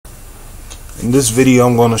In this video,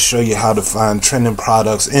 I'm going to show you how to find trending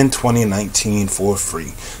products in 2019 for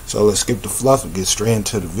free. So let's skip the fluff and get straight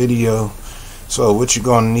into the video. So what you're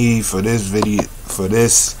going to need for this video, for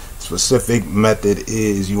this specific method,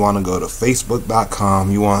 is you want to go to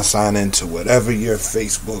facebook.com. You want to sign into whatever your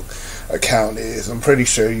Facebook account is. I'm pretty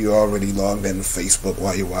sure you already logged into Facebook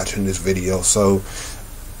while you're watching this video. So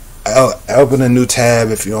open a new tab.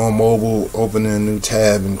 If you're on mobile, open a new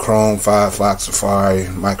tab in Chrome, Firefox, Safari,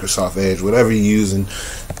 Microsoft Edge, whatever you're using.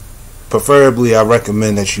 Preferably, I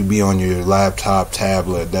recommend that you be on your laptop,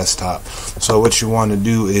 tablet, desktop. So what you want to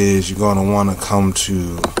do is you're going to want to come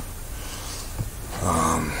to,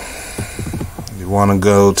 you want to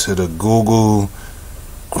go to the Google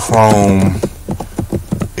Chrome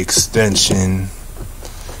extension.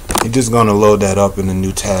 You're just going to load that up in the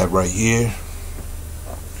new tab right here.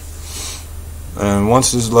 And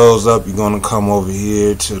once this loads up, you're going to come over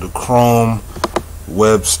here to the Chrome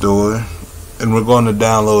web store, and we're going to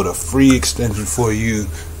download a free extension for you.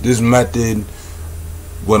 This method,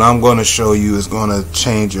 what I'm going to show you, is going to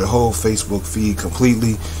change your whole Facebook feed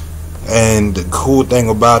completely. And the cool thing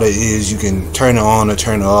about it is you can turn it on or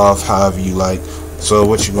turn it off however you like. So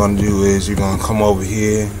what you're going to do is you're going to come over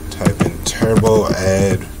here, type in Turbo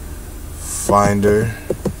Ad Finder,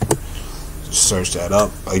 search that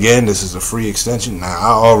up. Again, this is a free extension. Now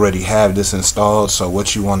I already have this installed, so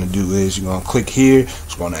what you want to do is you're going to click here.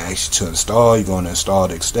 It's going to ask you to install. You're going to install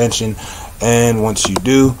the extension, and once you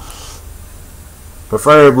do,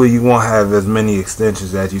 preferably you won't have as many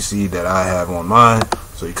extensions as you see that I have on mine.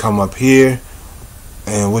 So you come up here,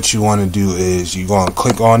 and what you want to do is you're going to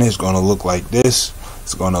click on it. It's going to look like this.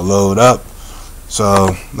 It's going to load up. So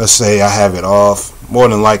let's say I have it off. More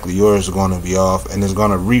than likely yours is going to be off, and it's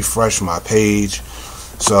going to refresh my page.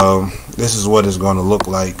 So this is what it's going to look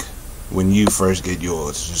like when you first get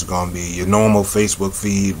yours. It's just going to be your normal Facebook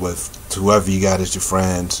feed with whoever you got as your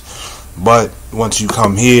friends. But once you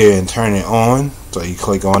come here and turn it on, so you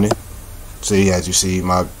click on it, see, as you see,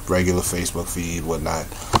 my regular Facebook feed, whatnot.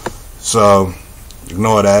 So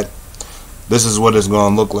ignore that. This is what it's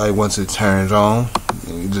going to look like once it turns on.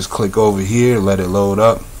 You just click over here, let it load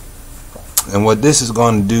up. And what this is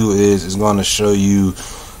going to do is it's going to show you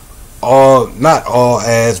not all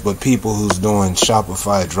ads, but people who's doing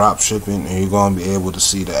Shopify drop shipping, and you're going to be able to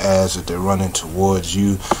see the ads that they're running towards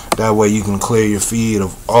you. That way you can clear your feed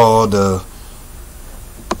of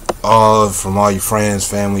from all your friends,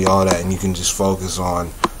 family, all that, and you can just focus on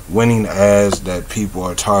winning ads that people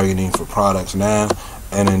are targeting for products now.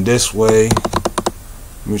 And in this way,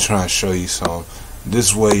 let me try and show you some.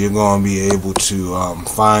 This way you're going to be able to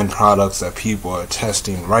find products that people are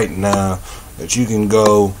testing right now, that you can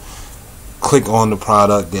go click on the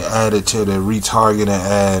product, get added to the retargeting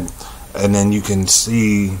ad, and then you can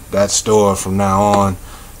see that store from now on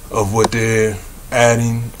of what they're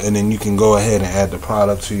adding, and then you can go ahead and add the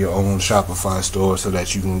product to your own Shopify store so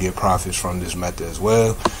that you can get profits from this method as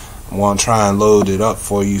well. I'm going to try and load it up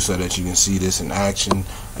for you so that you can see this in action.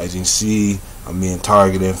 As you can see, I'm being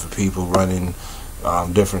targeted for people running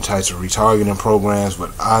different types of retargeting programs,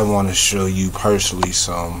 but I want to show you personally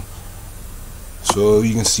some. So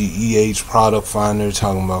you can see EH Product Finder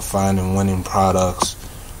talking about finding winning products.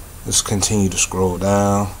 Let's continue to scroll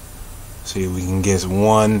down. See if we can get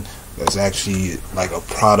one that's actually like a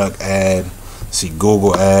product ad. See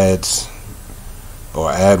Google Ads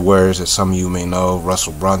or AdWords, as some of you may know.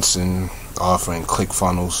 Russell Brunson offering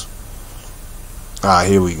ClickFunnels.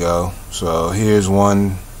 Here we go. So here's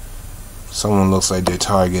one. Someone looks like they're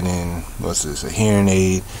targeting, what's this, a hearing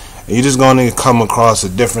aid. And you're just going to come across a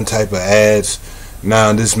different type of ads.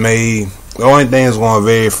 Now the only thing it's going to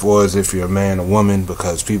vary for is if you're a man or woman,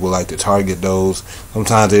 because people like to target those.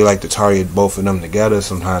 Sometimes they like to target both of them together.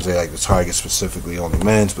 Sometimes they like to target specifically only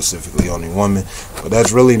men, specifically only women. But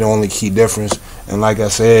that's really the only key difference. And like I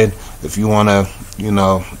said, if you want to,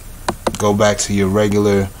 go back to your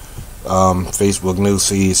regular Facebook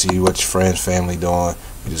newsfeed, see what your friends, family doing,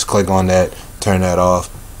 you just click on that, turn that off,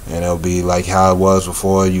 and it'll be like how it was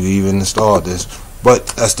before you even installed this. But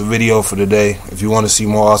that's the video for today. If you want to see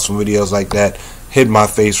more awesome videos like that, hit my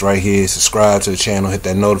face right here, subscribe to the channel, hit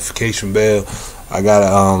that notification bell. I got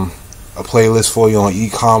a playlist for you on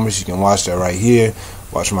e-commerce. You can watch that right here.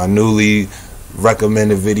 Watch my newly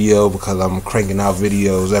recommended video, because I'm cranking out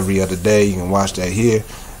videos every other day. You can watch that here.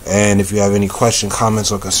 And if you have any questions,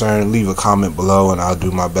 comments, or concern, leave a comment below, and I'll do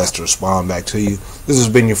my best to respond back to you. This has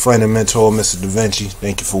been your friend and mentor, MrDavinci.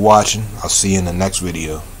 Thank you for watching. I'll see you in the next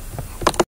video.